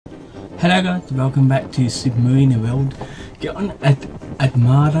Hello guys, welcome back to Super Marina World. Get on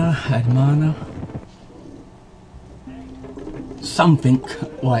Admana something.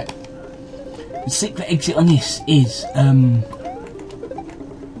 Right, the secret exit on this is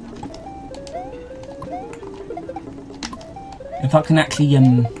if I can actually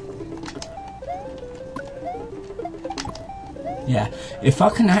yeah, if I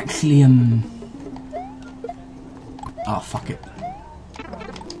can actually oh fuck it.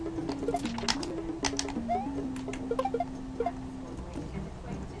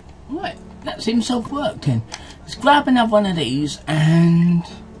 Right, that seems to have worked then. Let's grab another one of these and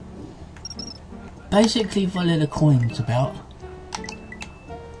basically follow the coins about.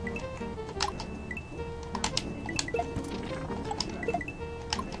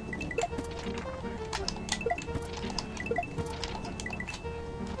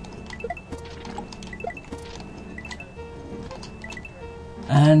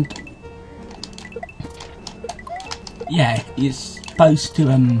 And yeah, you're supposed to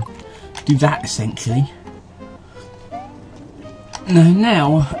do that essentially.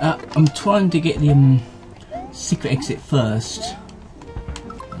 Now I'm trying to get the secret exit first.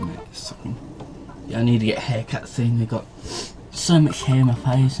 Yeah, I need to get a haircut soon. They've got so much hair in my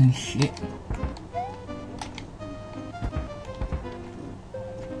face and shit.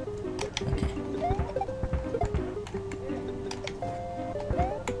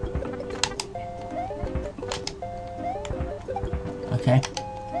 Okay.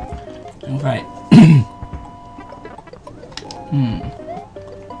 Right.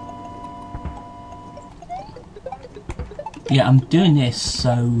 Yeah, I'm doing this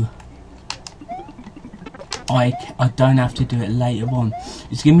so I don't have to do it later on.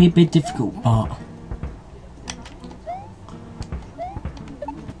 It's gonna be a bit difficult, but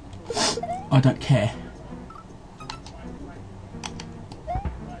I don't care.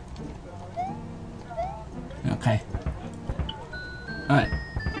 Okay. Alright.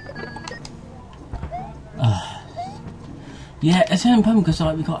 Yeah, it's an problem because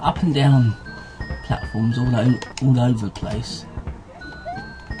like, we've got up and down platforms all over the place.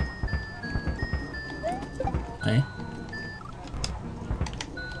 Okay.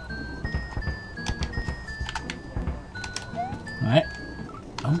 Right.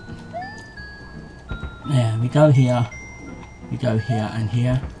 Oh. Yeah, we go here, and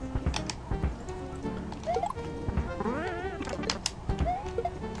here.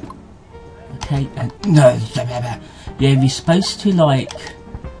 Okay, and no. Yeah, we're supposed to like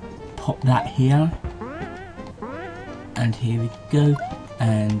pop that here, and here we go,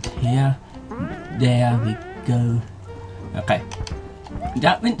 and here, there we go. Okay,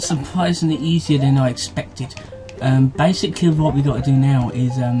 that went surprisingly easier than I expected. Basically what we got to do now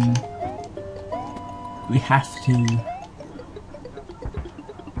is we have to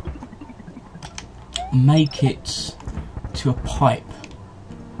make it to a pipe.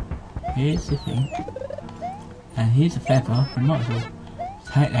 Here's the thing. And here's a feather, I might as well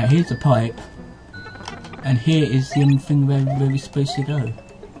take that. Here's the pipe, and here is the thing where we're supposed to go.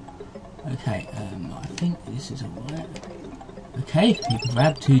 Okay, I think this is alright. Okay, you can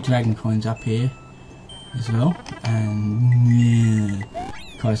grab 2 dragon coins up here as well, and yeah,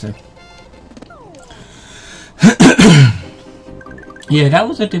 so. Yeah, that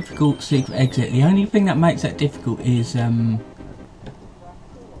was a difficult secret exit. The only thing that makes that difficult is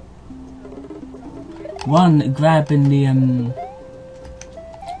one, grabbing the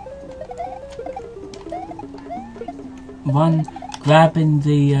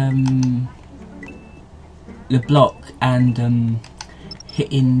block and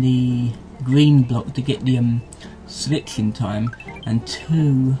hitting the green block to get the switch in time, and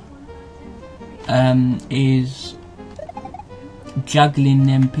 2 is juggling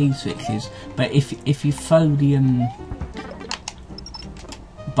them P switches. But if you throw the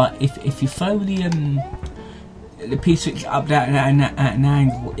if you throw the P switch up that at an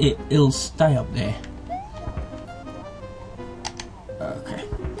angle, it'll stay up there. Okay.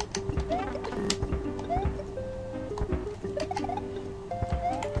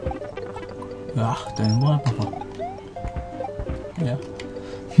 Don't know why, Papa. Yeah.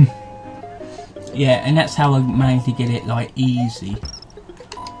 Yeah, and that's how I managed to get it like easy.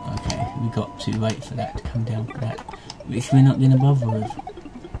 Okay, we got to wait for that to come down for that, which we're not going to bother with.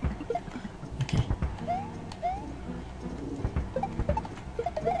 Okay.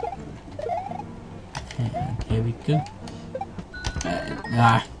 Okay, and here we go.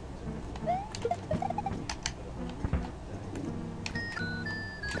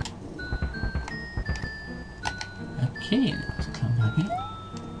 Okay, let's come back here.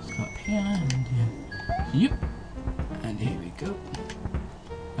 Let's go up here and here. Yep. And here we go.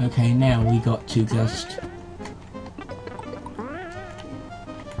 Okay, now we got to just...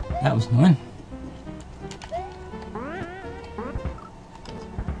 That was annoying.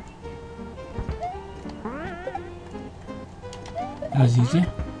 That was easier.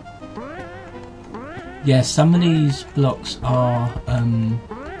 Yeah, some of these blocks are...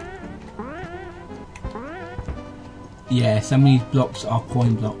 yeah, some of these blocks are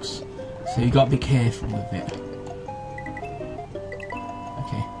coin blocks. So you got to be careful with it.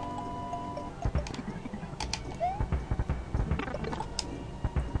 Okay.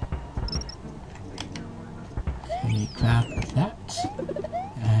 Okay, grab that,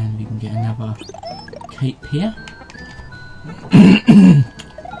 and we can get another cape here.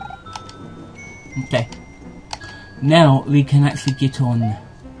 Okay. Now we can actually get on.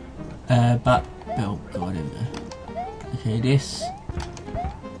 But oh god, here we go. Okay, this.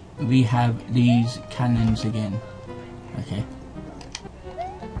 We have these cannons again. Okay.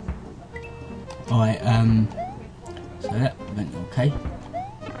 Alright, so that went okay.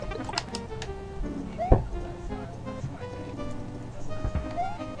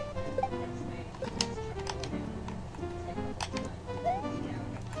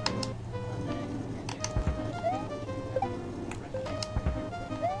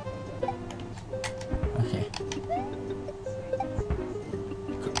 Okay.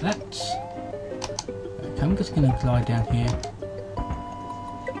 Got that. Okay, I'm just gonna glide down here.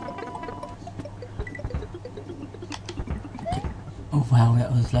 Oh wow,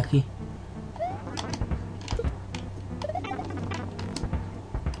 that was lucky.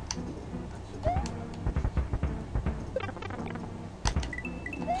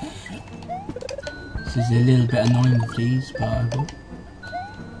 This is a little bit annoying with these, but I will.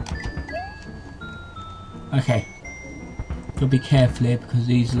 Okay. Gotta be careful here because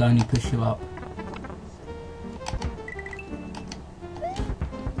these will only push you up.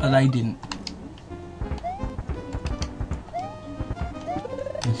 But they didn't.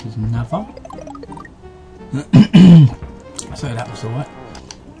 This is another. So that was alright.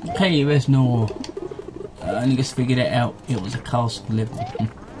 Okay, there's no... I only just figured it out. It was a castle level.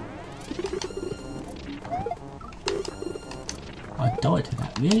 I died to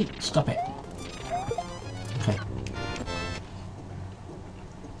that. Really? Stop it. Okay.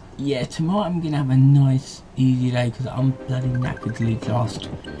 Yeah, tomorrow I'm gonna have a nice, easy day because I'm bloody knackered the last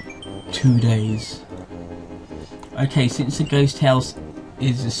 2 days. Okay, since the ghost house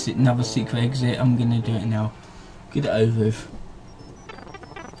is another secret exit, I'm gonna do it now. Get it over with.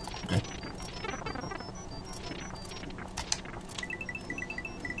 Okay.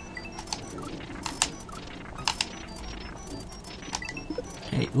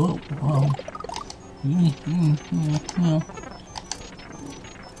 Okay, whoa, whoa. No.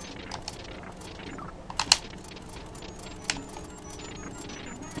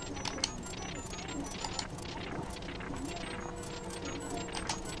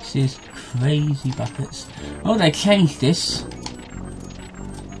 This is crazy buckets. Oh, they changed this.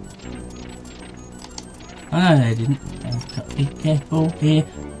 Oh no, they didn't. Be careful here.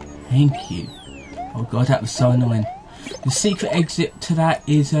 Thank you. Oh god, that was so annoying. The secret exit to that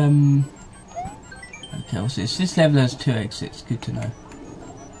is okay, what's this? This level has 2 exits, good to know.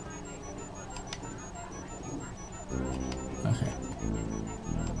 Okay.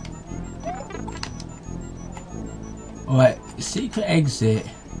 Alright, secret exit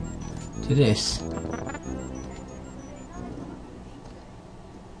to this.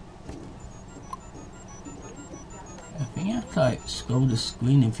 I think I have to like scroll the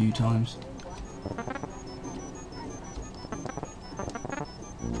screen a few times.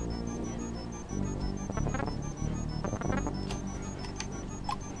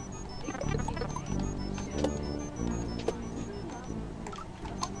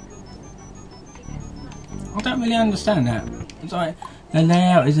 I don't really understand that. It's like the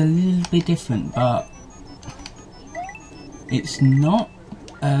layout is a little bit different, but it's not.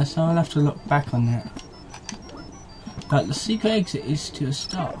 So I'll have to look back on that. But the secret exit is to a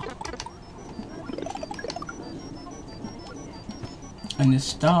star, and the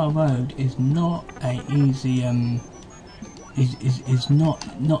Star Road is not a easy is not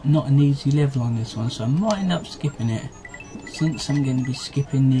an easy level on this one. So I might end up skipping it, since I'm going to be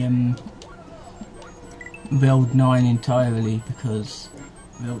skipping the Build 9 entirely because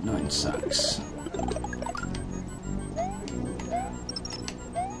Build 9 sucks.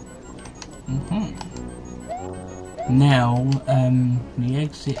 Now, the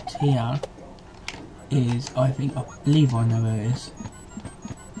exit here is, I believe I know where it is.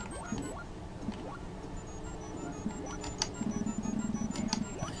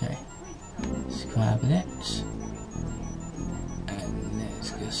 Okay, let's grab it. And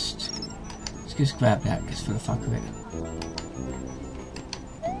let's just let's just grab that just for the fuck of it.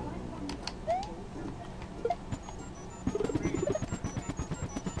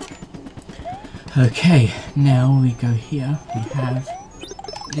 Okay, now we go here. We have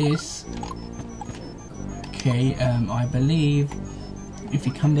this. Okay, I believe if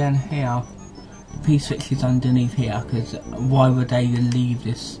you come down here, the P-switch is underneath here, because why would they leave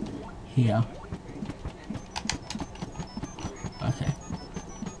this here? Okay.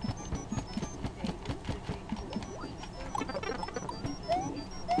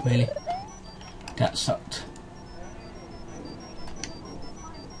 Really? That sucked.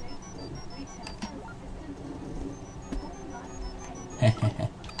 Hehehe.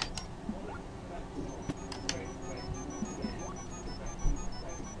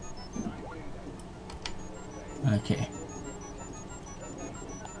 Okay.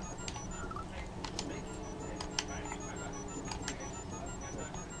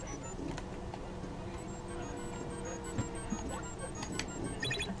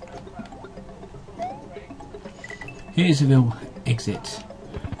 Here's the real exit.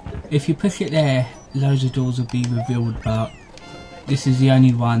 If you push it there, loads of doors will be revealed, but this is the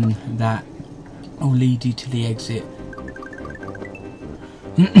only one that will lead you to the exit.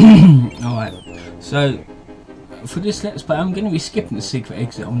 Alright, so for this let's play, I'm going to be skipping the secret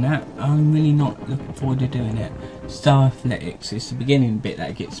exit on that. I'm really not looking forward to doing it. Star Athletics, it's the beginning bit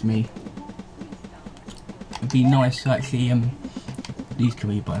that gets me. It'd be nice to actually, these can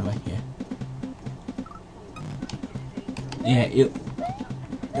be, by the way, yeah,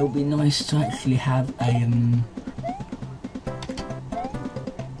 it'll be nice to actually have a,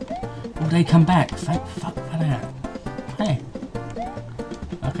 oh, they come back, thank fuck for that. Hey.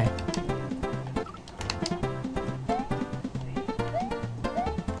 Okay.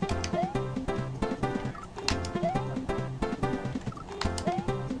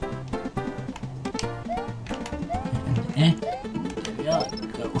 There we are.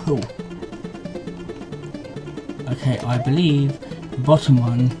 Go. Okay, I believe the bottom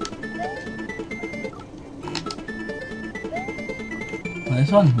one. Well,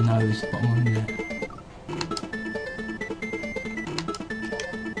 this one? No, it's the bottom one, isn't it?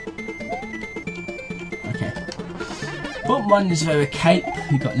 Okay. Bottom one is a cape.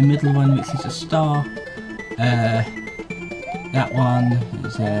 You've got the middle one, which is a star. That one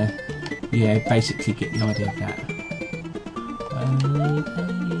is yeah, basically get the idea of that.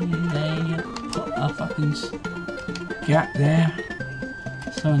 They put a fucking gap there.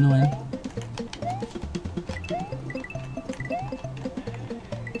 So annoying.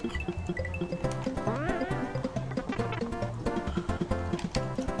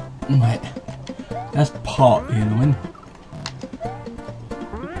 Right, that's partly annoying.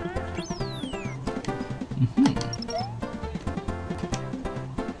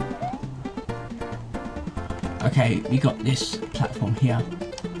 Okay, we got this platform here.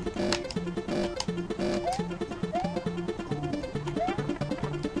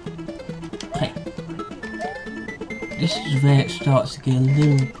 Okay, this is where it starts to get a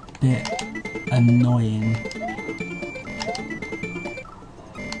little bit annoying.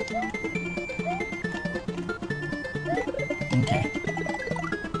 Okay.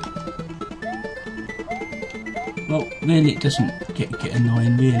 Well, really, it doesn't get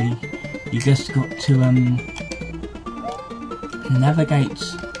annoying. Really, you just got to navigate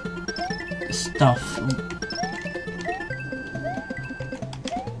stuff.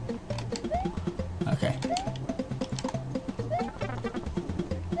 Okay.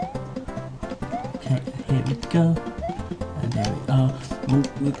 Okay, here we go. And there we are.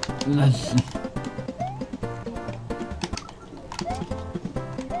 Let's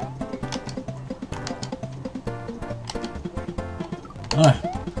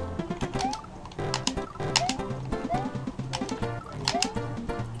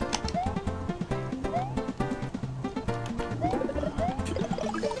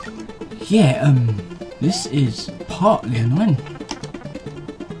yeah, this is partly annoying.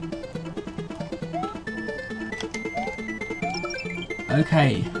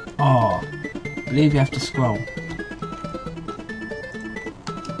 Okay, I believe you have to scroll.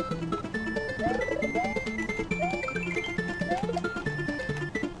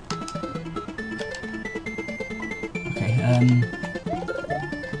 Okay,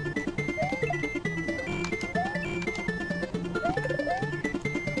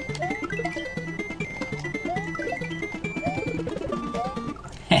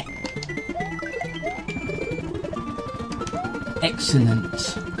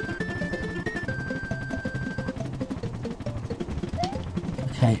 excellent.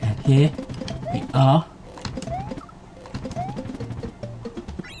 Okay, and here we are.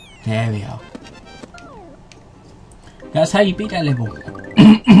 There we are. That's how you beat that level.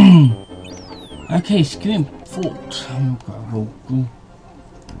 Okay, Scream Fort. Oh,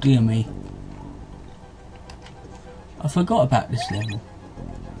 dear me. I forgot about this level.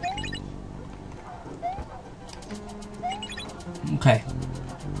 Okay.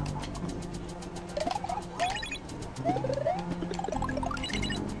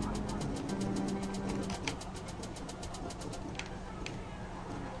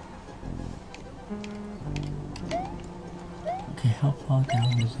 Okay, how far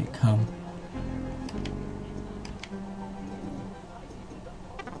down does it come?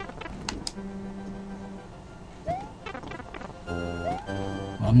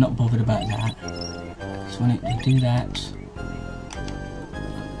 Well, I'm not bothered about that. Just want it to do that.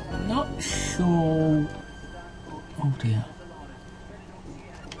 Not sure. Oh dear.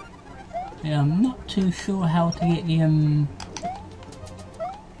 Yeah, I'm not too sure how to get the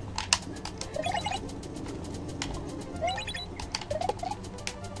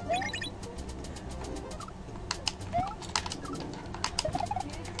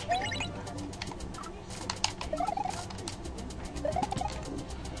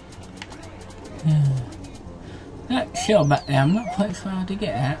that shell back there. I'm not quite sure how to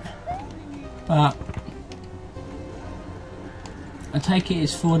get that. But I take it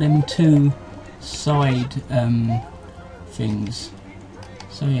it's for them two side things.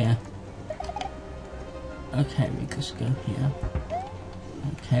 So yeah. Okay, we just go here.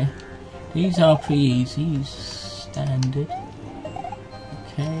 Okay. These are pretty easy, standard.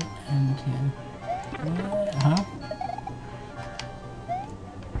 Okay, and huh?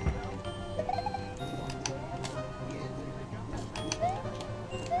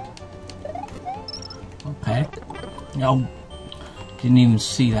 Okay. Oh, didn't even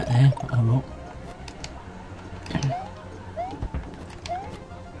see that there, but I will.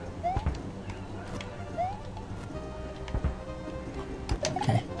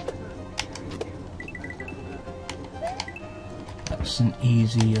 Okay. That's an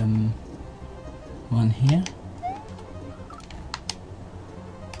easy one here.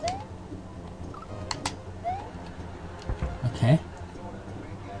 Okay.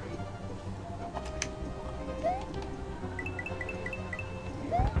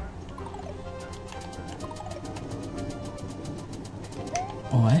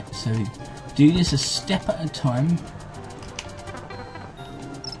 Alright, so do this a step at a time.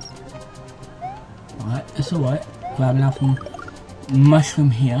 Alright, that's alright. Grab enough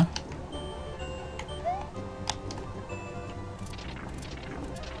mushroom here.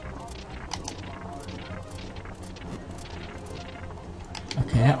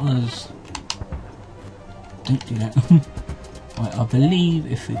 Okay, that was... Don't do that. Right, I believe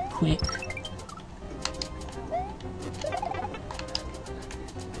if we're quick...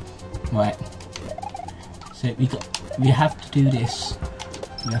 Right, so we have to do this.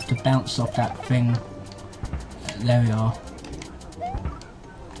 We have to bounce off that thing. There we are.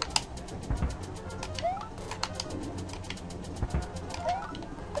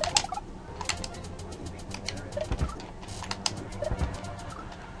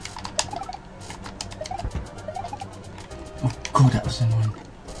 Oh god, that was annoying.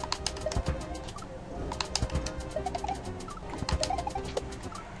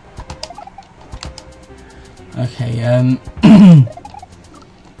 Okay,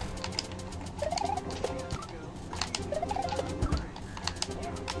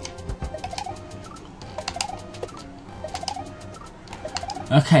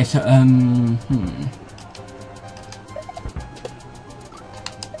 okay, so, I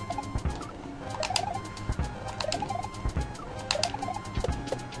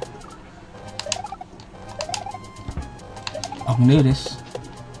can do this.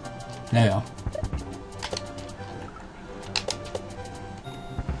 There we are.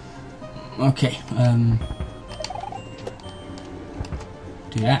 Okay,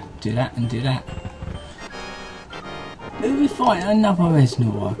 do that, and do that. We'll be fine. Another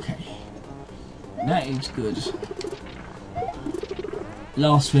Resnor. Okay, that is good.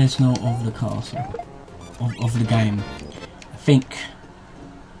 Last Resnor of the castle, of the game, I think.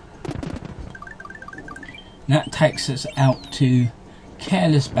 That takes us out to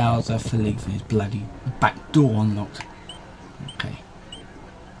Careless Bowser for leaving his bloody back door unlocked. Okay.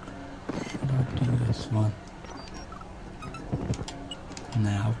 Should I do this one?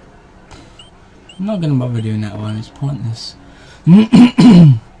 Now. I'm not going to bother doing that one, it's pointless.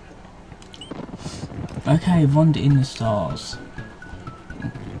 Okay, Wander in the Stars.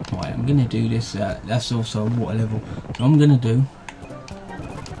 Right, I'm going to do this, that's also a water level. What I'm going to do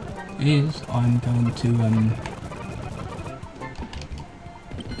is I'm going to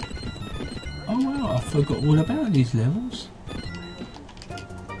Oh wow, I forgot all about these levels.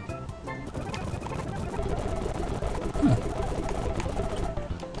 Huh.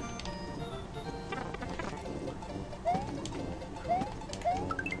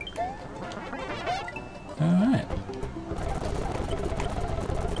 Alright.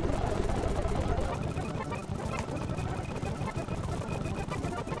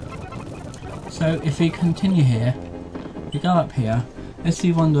 So if we continue here, we go up here, let's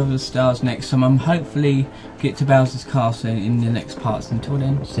see Wonder of the Stars next time. I'm hopefully get to Bowser's Castle in the next parts. Until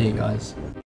then, see you guys.